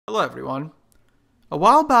Hello everyone. A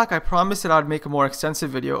while back I promised that I'd make a more extensive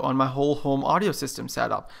video on my whole home audio system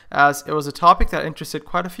setup, as it was a topic that interested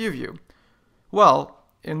quite a few of you. Well,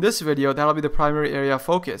 in this video that'll be the primary area of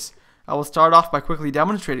focus. I will start off by quickly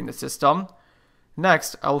demonstrating the system.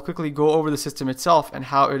 Next, I will quickly go over the system itself and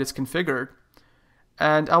how it is configured.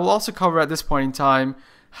 And I will also cover at this point in time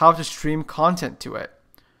how to stream content to it.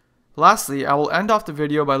 Lastly, I will end off the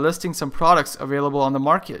video by listing some products available on the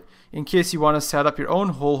market in case you want to set up your own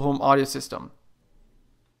whole home audio system.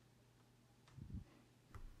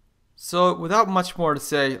 So without much more to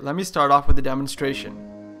say, let me start off with the demonstration.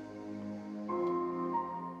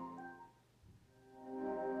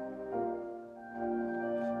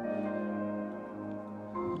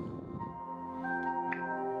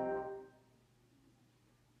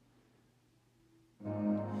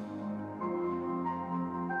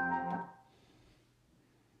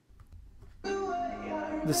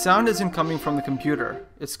 The sound isn't coming from the computer,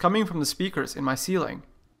 it's coming from the speakers in my ceiling.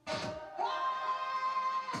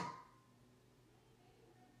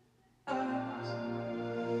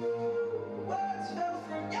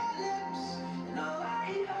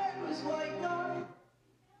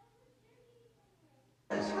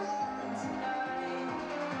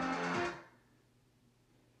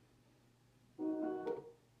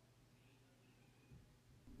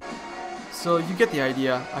 So you get the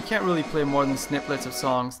idea, I can't really play more than snippets of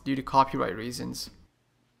songs due to copyright reasons.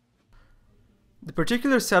 The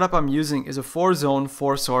particular setup I'm using is a 4-zone,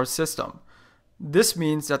 4-source system. This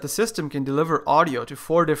means that the system can deliver audio to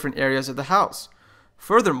 4 different areas of the house.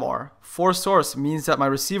 Furthermore, 4-source means that my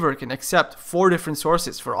receiver can accept 4 different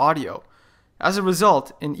sources for audio. As a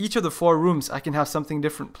result, in each of the 4 rooms I can have something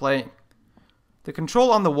different playing. The control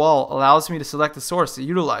on the wall allows me to select the source to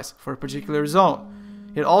utilize for a particular zone.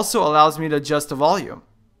 It also allows me to adjust the volume.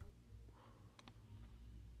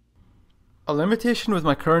 A limitation with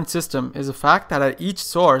my current system is the fact that at each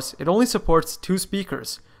source it only supports 2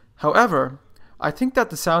 speakers. However, I think that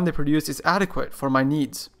the sound they produce is adequate for my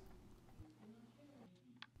needs.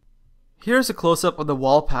 Here's a close-up of the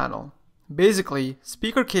wall panel. Basically,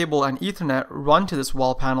 speaker cable and Ethernet run to this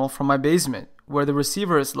wall panel from my basement, where the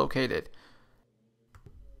receiver is located.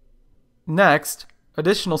 Next,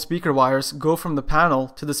 additional speaker wires go from the panel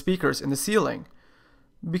to the speakers in the ceiling.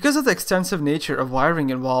 Because of the extensive nature of wiring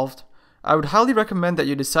involved, I would highly recommend that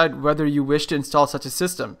you decide whether you wish to install such a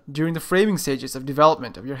system during the framing stages of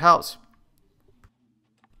development of your house.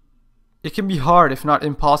 It can be hard, if not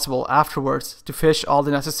impossible, afterwards to fish all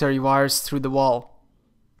the necessary wires through the wall.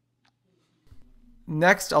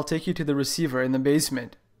 Next, I'll take you to the receiver in the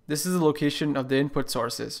basement. This is the location of the input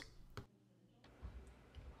sources.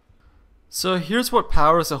 So here's what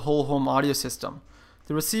powers a whole home audio system.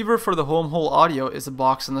 The receiver for the home whole audio is a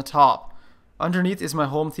box on the top. Underneath is my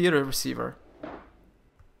home theater receiver.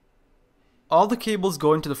 All the cables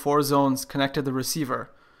go into the 4 zones connect to the receiver.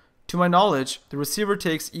 To my knowledge, the receiver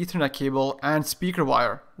takes Ethernet cable and speaker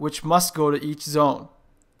wire, which must go to each zone.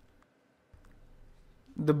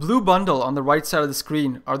 The blue bundle on the right side of the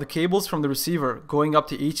screen are the cables from the receiver going up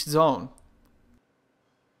to each zone.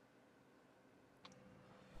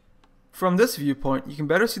 From this viewpoint, you can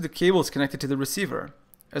better see the cables connected to the receiver.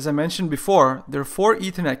 As I mentioned before, there are 4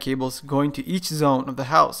 Ethernet cables going to each zone of the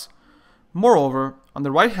house. Moreover, on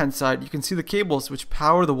the right hand side, you can see the cables which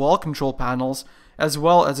power the wall control panels as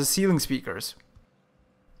well as the ceiling speakers.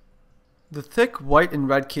 The thick white and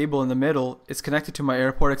red cable in the middle is connected to my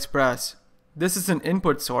Airport Express. This is an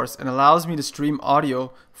input source and allows me to stream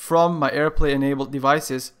audio from my Airplay enabled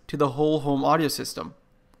devices to the whole home audio system.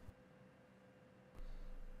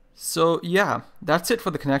 So yeah, that's it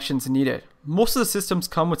for the connections needed. Most of the systems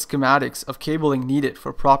come with schematics of cabling needed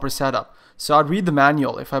for proper setup, so I'd read the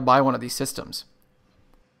manual if I buy one of these systems.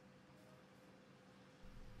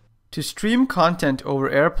 To stream content over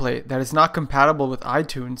Airplay that is not compatible with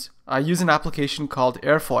iTunes, I use an application called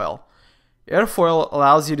Airfoil. Airfoil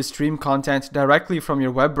allows you to stream content directly from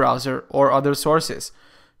your web browser or other sources.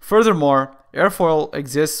 Furthermore, Airfoil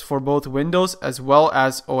exists for both Windows as well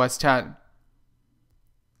as OS X.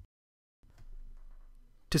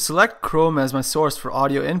 To select Chrome as my source for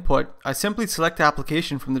audio input, I simply select the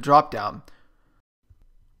application from the drop-down.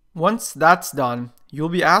 Once that's done, you'll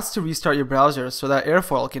be asked to restart your browser so that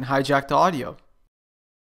Airfoil can hijack the audio.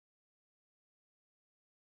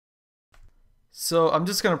 So I'm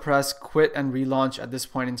just going to press quit and relaunch at this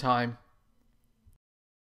point in time.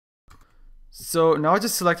 So now I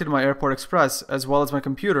just selected my Airport Express as well as my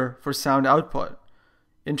computer for sound output.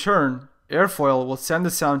 In turn, Airfoil will send the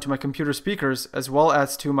sound to my computer speakers as well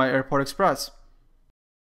as to my Airport Express.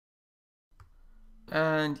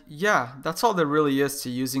 And yeah, that's all there really is to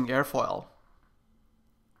using Airfoil.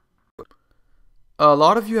 A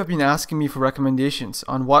lot of you have been asking me for recommendations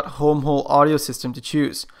on what home hole audio system to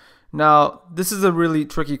choose. Now, this is a really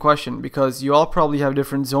tricky question because you all probably have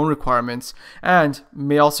different zone requirements and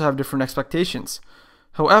may also have different expectations.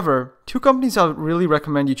 However, two companies I would really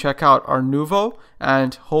recommend you check out are Nuvo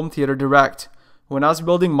and Home Theater Direct. When I was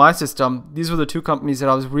building my system, these were the two companies that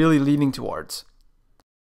I was really leaning towards.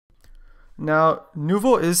 Now,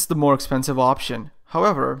 Nuvo is the more expensive option.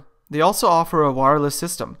 However, they also offer a wireless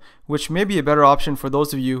system, which may be a better option for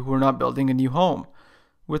those of you who are not building a new home.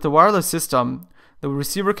 With the wireless system, the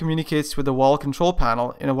receiver communicates with the wall control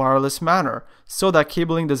panel in a wireless manner, so that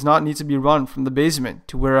cabling does not need to be run from the basement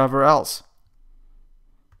to wherever else.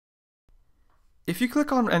 If you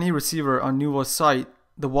click on any receiver on Nuvo's site,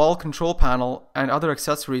 the wall control panel and other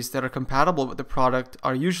accessories that are compatible with the product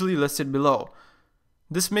are usually listed below.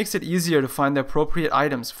 This makes it easier to find the appropriate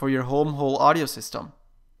items for your home hole audio system.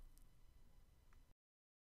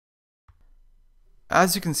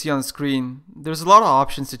 As you can see on the screen, there's a lot of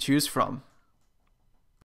options to choose from.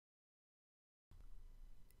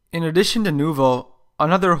 In addition to Nuvo,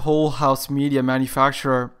 another whole house media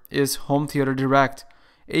manufacturer is Home Theater Direct.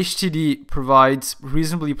 HTD provides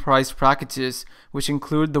reasonably priced packages which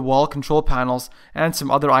include the wall control panels and some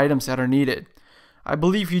other items that are needed. I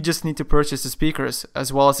believe you just need to purchase the speakers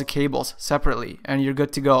as well as the cables separately and you're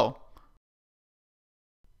good to go.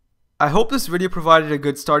 I hope this video provided a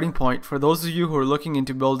good starting point for those of you who are looking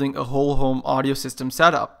into building a whole home audio system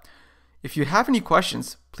setup. If you have any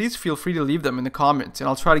questions, please feel free to leave them in the comments and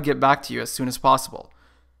I'll try to get back to you as soon as possible.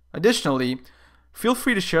 Additionally, feel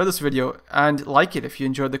free to share this video and like it if you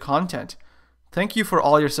enjoyed the content. Thank you for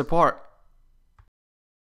all your support.